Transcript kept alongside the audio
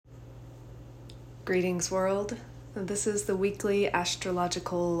Greetings, world. This is the weekly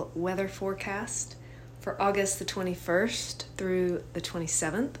astrological weather forecast for August the 21st through the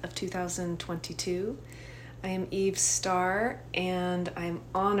 27th of 2022. I am Eve Starr, and I'm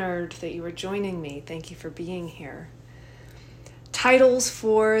honored that you are joining me. Thank you for being here. Titles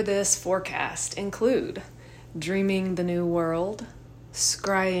for this forecast include Dreaming the New World,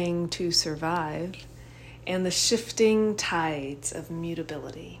 Scrying to Survive, and the Shifting Tides of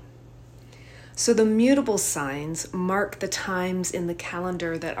Mutability. So the mutable signs mark the times in the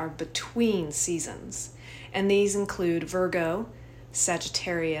calendar that are between seasons, and these include Virgo,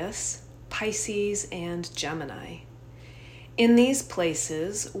 Sagittarius, Pisces, and Gemini. In these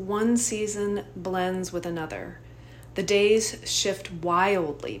places, one season blends with another. The days shift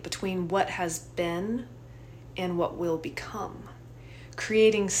wildly between what has been and what will become,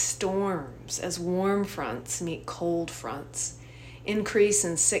 creating storms as warm fronts meet cold fronts, increase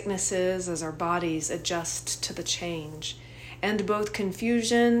in sicknesses as our bodies adjust to the change, and both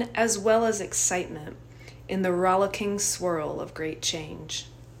confusion as well as excitement in the rollicking swirl of great change.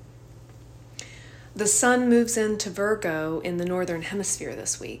 The sun moves into Virgo in the Northern Hemisphere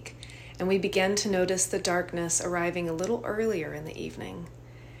this week, and we begin to notice the darkness arriving a little earlier in the evening,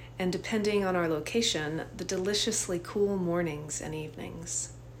 and depending on our location, the deliciously cool mornings and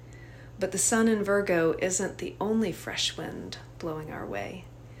evenings. But the sun in Virgo isn't the only fresh wind blowing our way.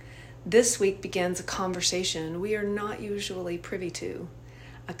 This week begins a conversation we are not usually privy to,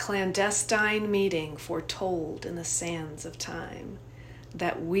 a clandestine meeting foretold in the sands of time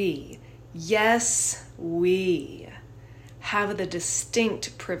that we, yes, we, have the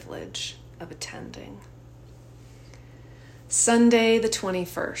distinct privilege of attending. Sunday the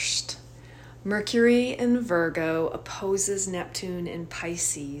 21st. Mercury in Virgo opposes Neptune in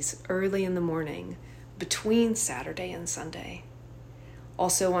Pisces early in the morning, between Saturday and Sunday.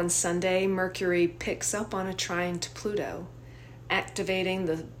 Also on Sunday, Mercury picks up on a trine to Pluto, activating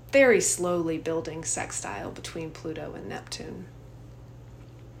the very slowly building sextile between Pluto and Neptune.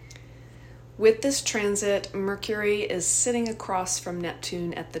 With this transit, Mercury is sitting across from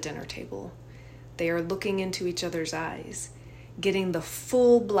Neptune at the dinner table. They are looking into each other's eyes, getting the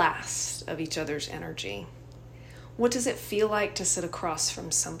full blast of each other's energy. What does it feel like to sit across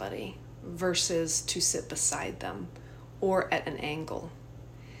from somebody versus to sit beside them or at an angle?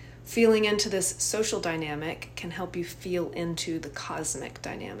 Feeling into this social dynamic can help you feel into the cosmic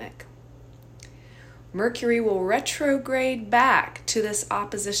dynamic. Mercury will retrograde back to this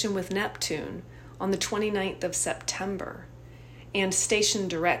opposition with Neptune on the 29th of September and station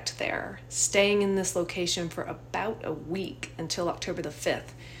direct there, staying in this location for about a week until October the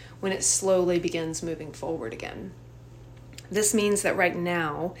 5th, when it slowly begins moving forward again. This means that right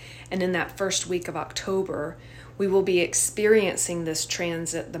now, and in that first week of October, we will be experiencing this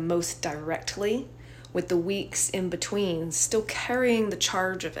transit the most directly, with the weeks in between still carrying the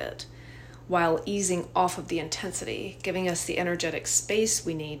charge of it, while easing off of the intensity, giving us the energetic space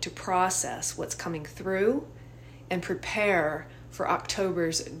we need to process what's coming through and prepare for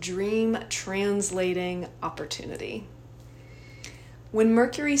October's dream translating opportunity. When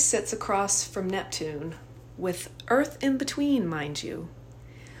Mercury sits across from Neptune, with Earth in between, mind you,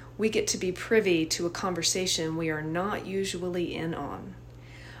 we get to be privy to a conversation we are not usually in on.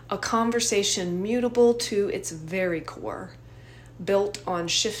 A conversation mutable to its very core, built on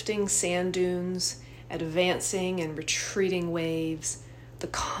shifting sand dunes, advancing and retreating waves, the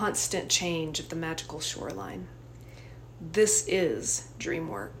constant change of the magical shoreline. This is dream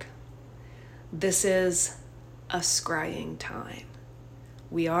work. This is a scrying time.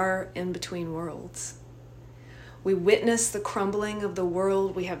 We are in between worlds. We witness the crumbling of the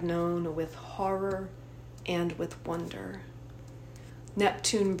world we have known with horror and with wonder.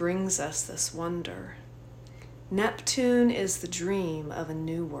 Neptune brings us this wonder. Neptune is the dream of a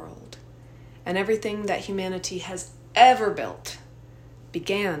new world, and everything that humanity has ever built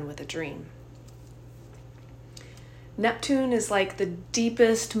began with a dream. Neptune is like the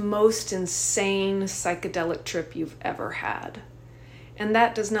deepest, most insane psychedelic trip you've ever had. And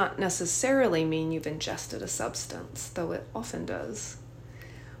that does not necessarily mean you've ingested a substance, though it often does.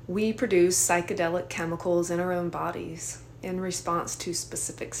 We produce psychedelic chemicals in our own bodies in response to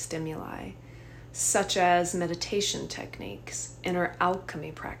specific stimuli, such as meditation techniques, inner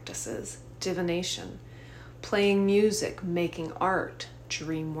alchemy practices, divination, playing music, making art,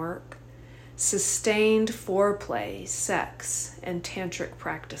 dream work, sustained foreplay, sex, and tantric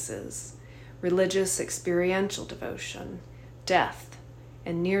practices, religious experiential devotion, death,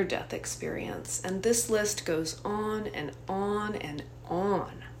 and near-death experience, and this list goes on and on and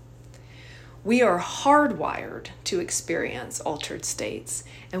on. We are hardwired to experience altered states,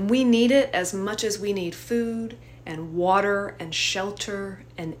 and we need it as much as we need food and water and shelter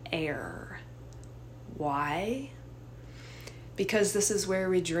and air. Why? Because this is where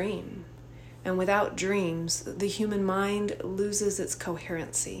we dream. And without dreams, the human mind loses its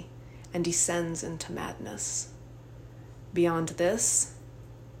coherency and descends into madness. Beyond this,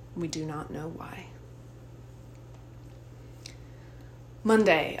 we do not know why.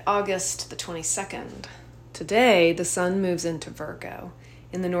 Monday, August the 22nd. Today, the sun moves into Virgo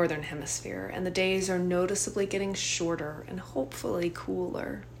in the Northern Hemisphere, and the days are noticeably getting shorter and hopefully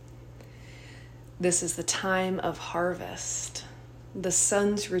cooler. This is the time of harvest. The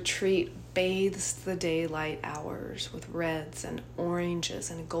sun's retreat bathes the daylight hours with reds and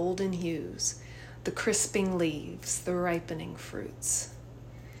oranges and golden hues, the crisping leaves, the ripening fruits.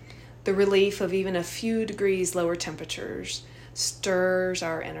 The relief of even a few degrees lower temperatures stirs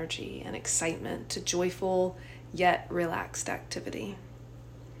our energy and excitement to joyful yet relaxed activity.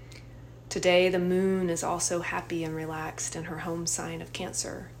 Today, the moon is also happy and relaxed in her home sign of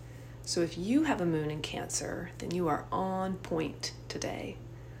Cancer. So if you have a moon in Cancer, then you are on point today.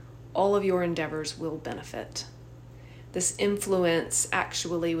 All of your endeavors will benefit. This influence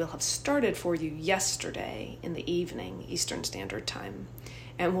actually will have started for you yesterday in the evening, Eastern Standard Time,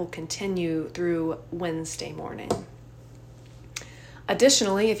 and will continue through Wednesday morning.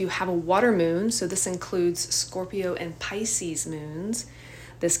 Additionally, if you have a water moon, so this includes Scorpio and Pisces moons,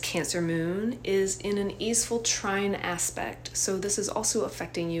 this Cancer moon is in an easeful trine aspect, so this is also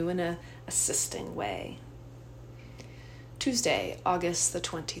affecting you in an assisting way. Tuesday, August the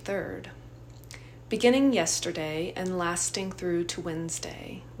 23rd. Beginning yesterday and lasting through to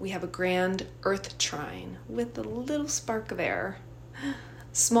Wednesday, we have a grand Earth trine with a little spark of air.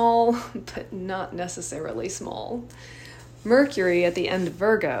 Small, but not necessarily small. Mercury at the end of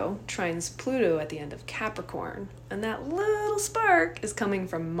Virgo trines Pluto at the end of Capricorn, and that little spark is coming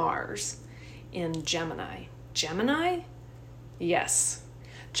from Mars in Gemini. Gemini? Yes.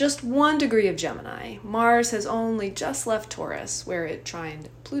 Just 1 degree of Gemini. Mars has only just left Taurus, where it trined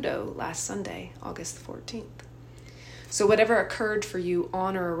Pluto last Sunday, August the 14th. So whatever occurred for you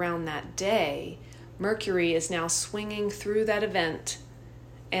on or around that day, Mercury is now swinging through that event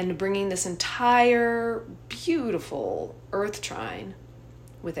and bringing this entire beautiful Earth trine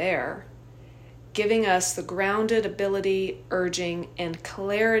with air, giving us the grounded ability, urging, and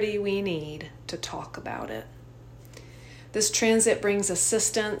clarity we need to talk about it. This transit brings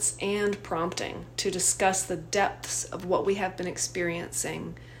assistance and prompting to discuss the depths of what we have been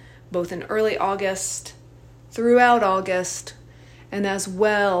experiencing, both in early August, throughout August, and as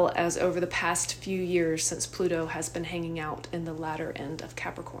well as over the past few years since Pluto has been hanging out in the latter end of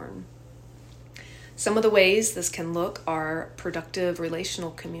Capricorn. Some of the ways this can look are productive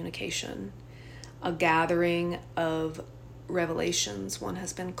relational communication, a gathering of revelations one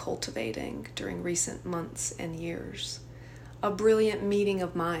has been cultivating during recent months and years, a brilliant meeting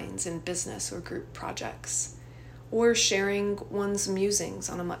of minds in business or group projects, or sharing one's musings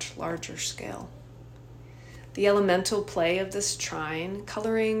on a much larger scale. The elemental play of this trine,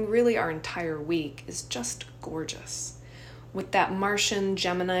 coloring really our entire week, is just gorgeous. With that Martian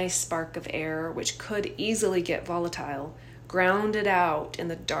Gemini spark of air, which could easily get volatile, grounded out in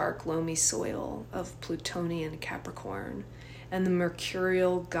the dark, loamy soil of Plutonian Capricorn, and the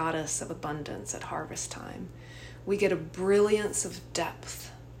mercurial goddess of abundance at harvest time, we get a brilliance of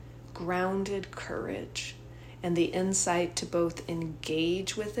depth, grounded courage, and the insight to both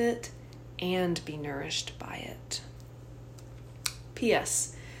engage with it and be nourished by it.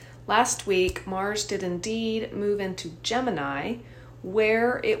 P.S. Last week, Mars did indeed move into Gemini,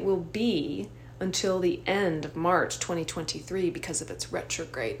 where it will be until the end of March 2023 because of its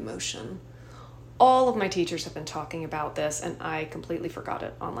retrograde motion. All of my teachers have been talking about this, and I completely forgot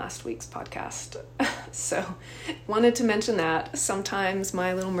it on last week's podcast. So, wanted to mention that. Sometimes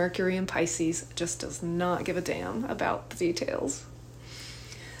my little Mercury in Pisces just does not give a damn about the details.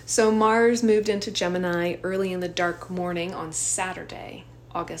 So Mars moved into Gemini early in the dark morning on Saturday,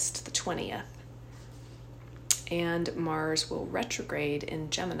 August the 20th. And Mars will retrograde in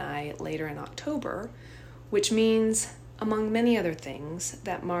Gemini later in October, which means, among many other things,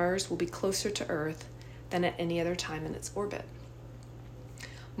 that Mars will be closer to Earth than at any other time in its orbit.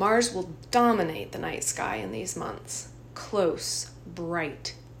 Mars will dominate the night sky in these months, close,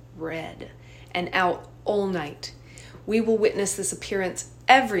 bright, red, and out all night. We will witness this appearance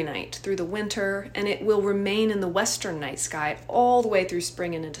every night through the winter, and it will remain in the western night sky all the way through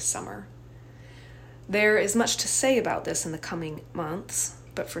spring and into summer. There is much to say about this in the coming months,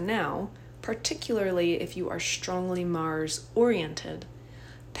 but for now, particularly if you are strongly Mars-oriented,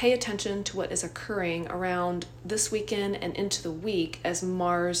 Pay attention to what is occurring around this weekend and into the week as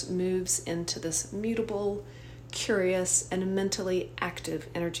Mars moves into this mutable, curious, and mentally active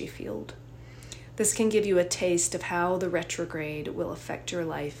energy field. This can give you a taste of how the retrograde will affect your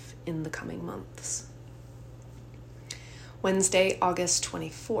life in the coming months. Wednesday, August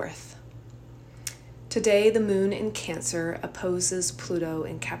 24th. Today, the moon in Cancer opposes Pluto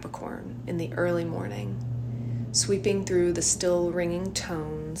in Capricorn in the early morning, sweeping through the still ringing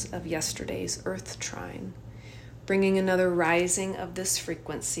tones of yesterday's Earth trine, bringing another rising of this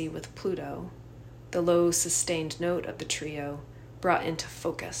frequency with Pluto, the low sustained note of the trio, brought into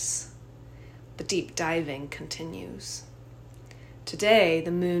focus. The deep diving continues. Today,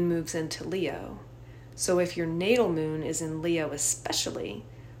 the moon moves into Leo, so if your natal moon is in Leo especially,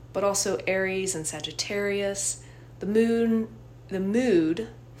 but also Aries and Sagittarius, the mood,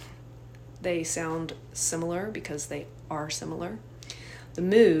 they sound similar because they are similar. The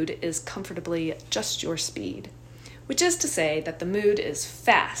mood is comfortably just your speed, which is to say that the mood is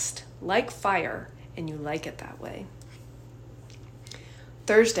fast, like fire, and you like it that way.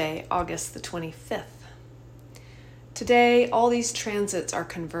 Thursday, August the 25th. Today, all these transits are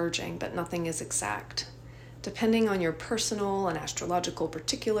converging, but nothing is exact. Depending on your personal and astrological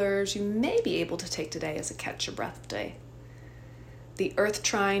particulars, you may be able to take today as a catch-your-breath day. The Earth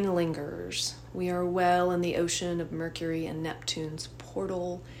trine lingers. We are well in the ocean of Mercury and Neptune's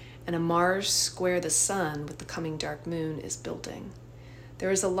portal, and a Mars square the Sun with the coming dark moon is building.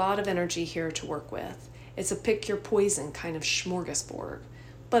 There is a lot of energy here to work with. It's a pick-your-poison kind of smorgasbord,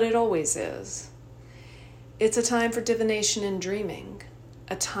 but it always is. It's a time for divination and dreaming,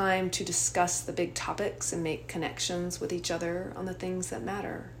 a time to discuss the big topics and make connections with each other on the things that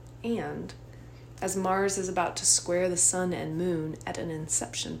matter. And as Mars is about to square the Sun and Moon at an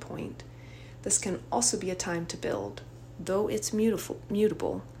inception point, this can also be a time to build, though it's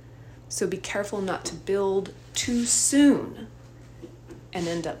mutable. So be careful not to build too soon and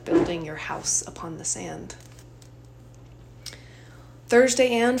end up building your house upon the sand.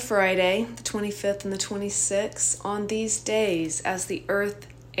 Thursday and Friday, the 25th and the 26th, on these days, as the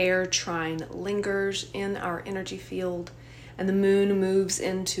Earth-Air trine lingers in our energy field and the moon moves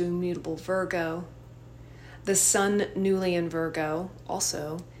into mutable Virgo, the Sun, newly in Virgo,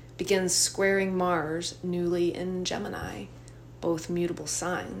 also begins squaring Mars, newly in Gemini, both mutable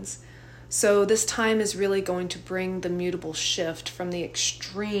signs. So this time is really going to bring the mutable shift from the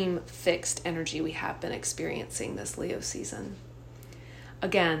extreme fixed energy we have been experiencing this Leo season.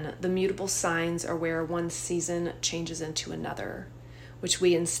 Again, the mutable signs are where one season changes into another, which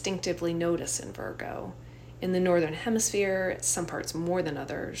we instinctively notice in Virgo. In the Northern Hemisphere, some parts more than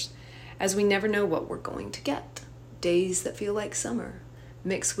others, as we never know what we're going to get. Days that feel like summer,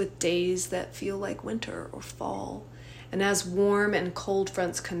 mixed with days that feel like winter or fall. And as warm and cold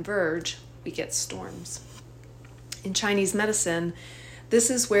fronts converge, we get storms. In Chinese medicine,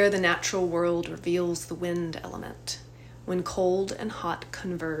 this is where the natural world reveals the wind element. When cold and hot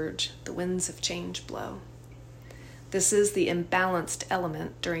converge, the winds of change blow. This is the imbalanced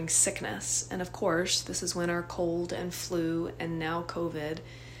element during sickness, and of course, this is when our cold and flu, and now COVID,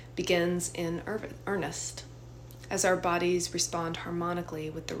 begins in earnest, as our bodies respond harmonically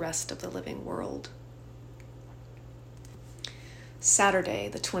with the rest of the living world. Saturday,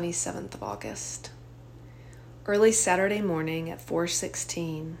 the 27th of August. Early Saturday morning at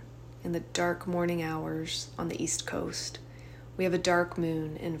 4:16, in the dark morning hours on the East Coast, we have a dark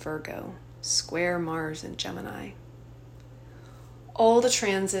moon in Virgo, square Mars in Gemini. All the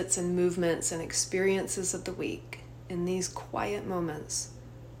transits and movements and experiences of the week in these quiet moments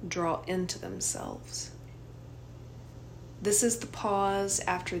draw into themselves. This is the pause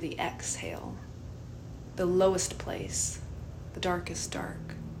after the exhale, the lowest place, the darkest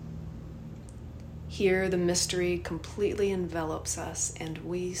dark. Here, the mystery completely envelops us and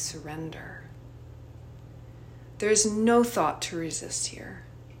we surrender. There is no thought to resist here.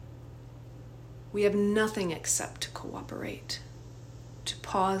 We have nothing except to cooperate, to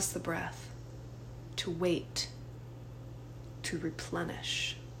pause the breath, to wait, to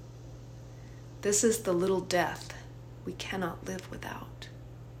replenish. This is the little death we cannot live without.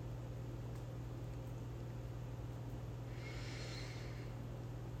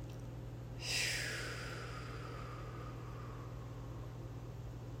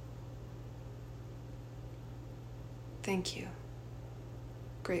 Thank you,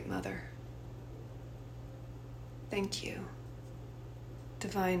 Great Mother. Thank you,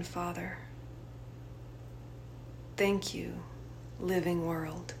 Divine Father. Thank you, living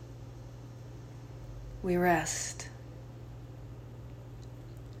world. We rest.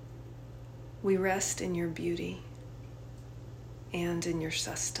 We rest in your beauty, and in your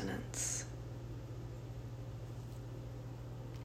sustenance.